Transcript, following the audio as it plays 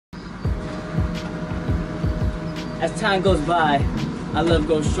As time goes by, I love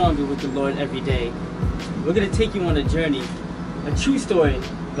growing stronger with the Lord every day. We're going to take you on a journey, a true story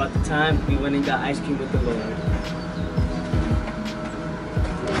about the time we went and got ice cream with the Lord.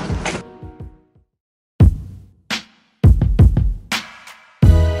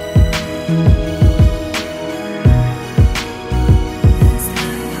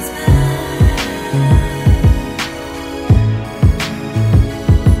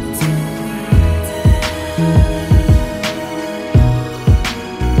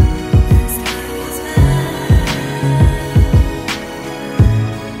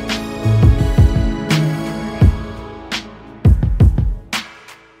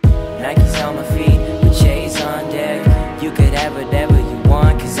 Nike's on my feet, the shades on deck. You could have whatever you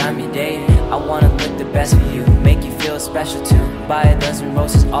want, cause I'm your date. I wanna look the best for you, make you feel special too. Buy a dozen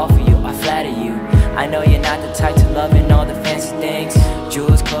roses all for you, I flatter you. I know you're not the type to love in all the fancy things.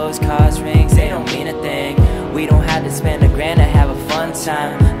 Jewels, clothes, cars, rings, they don't mean a thing. We don't have to spend $1,000 to have a fun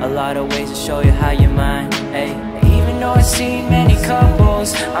time. A lot of ways to show you how you're mine, hey. Even though I see many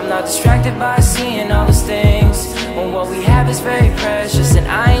couples, I'm not distracted by seeing all those things. When what we have is very precious, and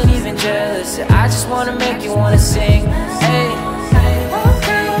I ain't even jealous. I just wanna make you wanna sing, hey. I walk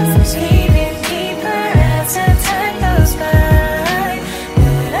around, even deeper as the time goes by.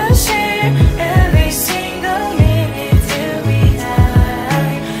 But I'll share every single minute till we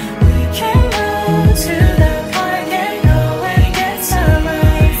die. We can go to the park and go and get some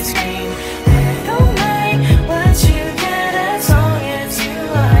ice cream. I don't mind what you get as long as you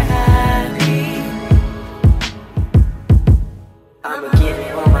are happy. I'ma give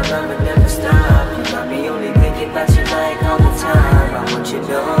you all my love and never stop. You got me only thinking about you like all the time. I want you to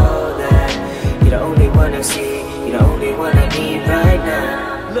know that you're the only one I see, you're the only one I need right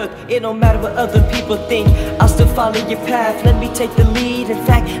now. Look, it don't matter what other people think, I'll still follow your path. Let me take the lead, in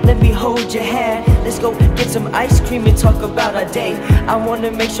fact, let me hold your hand. Let's go get some ice cream and talk about our date. I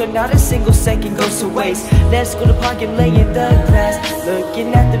wanna make sure not a single second goes to waste. Let's go to the park and lay in the grass,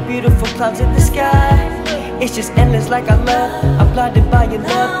 looking at the beautiful clouds in the sky. It's just endless like I love, I'm blinded by your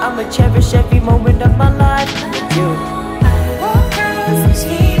love. I'ma cherish every moment of my life with you. I walk around,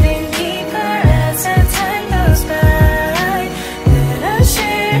 even deeper as the time goes by. Let us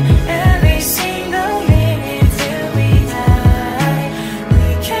share every single minute till we die. We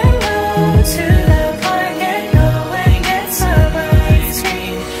can go to the park and go and get some ice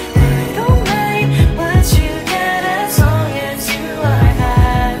cream. I don't mind what you get as long as you are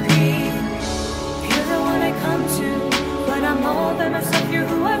happy. You're the one I come to, but I'm all by myself. You're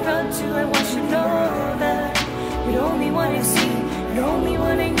who I run to. I want you to know that you're the only one I see, you're the only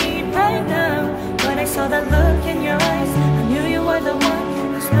one I need right now. When I saw that look in your eyes, I knew you were the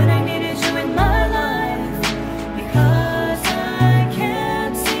one. That's when I needed you in my life. Because I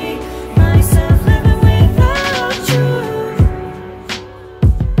can't see myself living without you.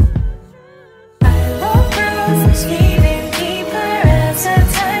 I love girls, even deeper as the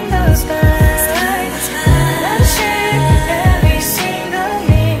time goes by. I'll share every single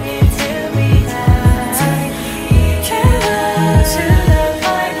minute till we die. We can go to the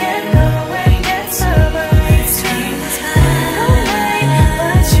park and go and get some ice cream. I don't mind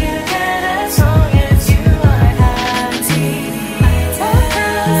what you get as long as you are happy. I walk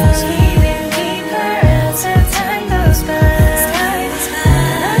girls, even deeper as the time goes by.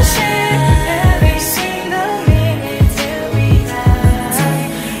 I'll share every single minute till we die.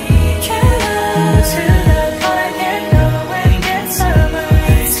 We can go to the park and go and get some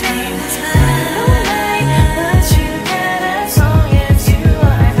ice cream. I don't mind what you get as long as you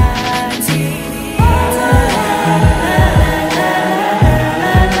are happy.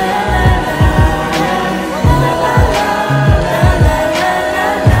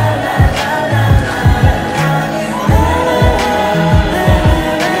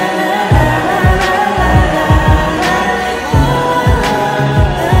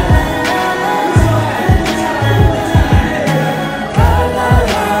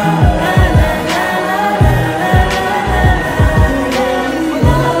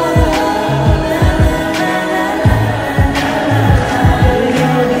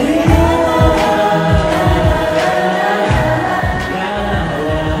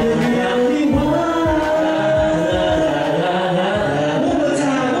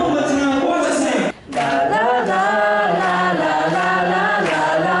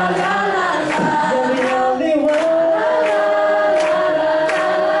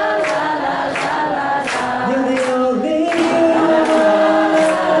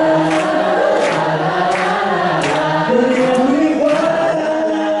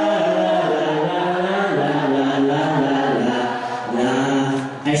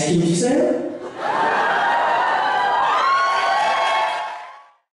 Ice cream, you say?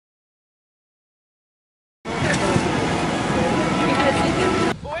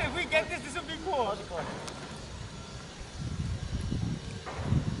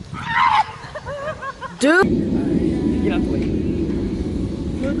 dude. Get out the way.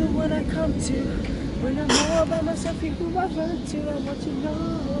 You're the one I come to when I'm all by myself. Who I run to, I want you to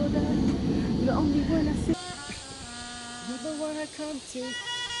know that you're the only one I see. You're the one I come to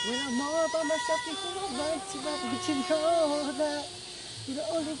when I'm all by myself. Who I run to, I want you to know that you're the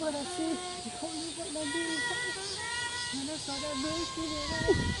only one I see. The only one I need. And I saw that look in your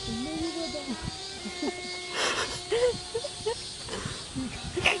eyes, and maybe we're done.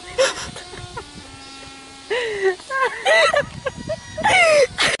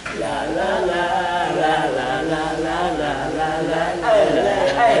 La la la la la la la la la la.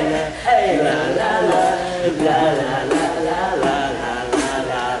 Hey la la la la la la la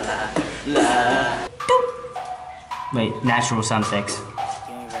la la la. Wait, natural sound effects.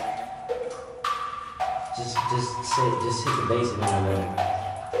 Just hit the bass and I'm ready.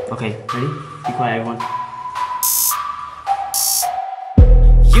 Okay, ready? Be quiet, everyone.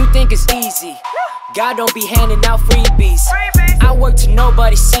 You think it's easy? God don't be handing out freebies. I work till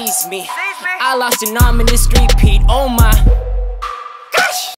nobody sees me. I lost an arm in this street, Pete. Oh my.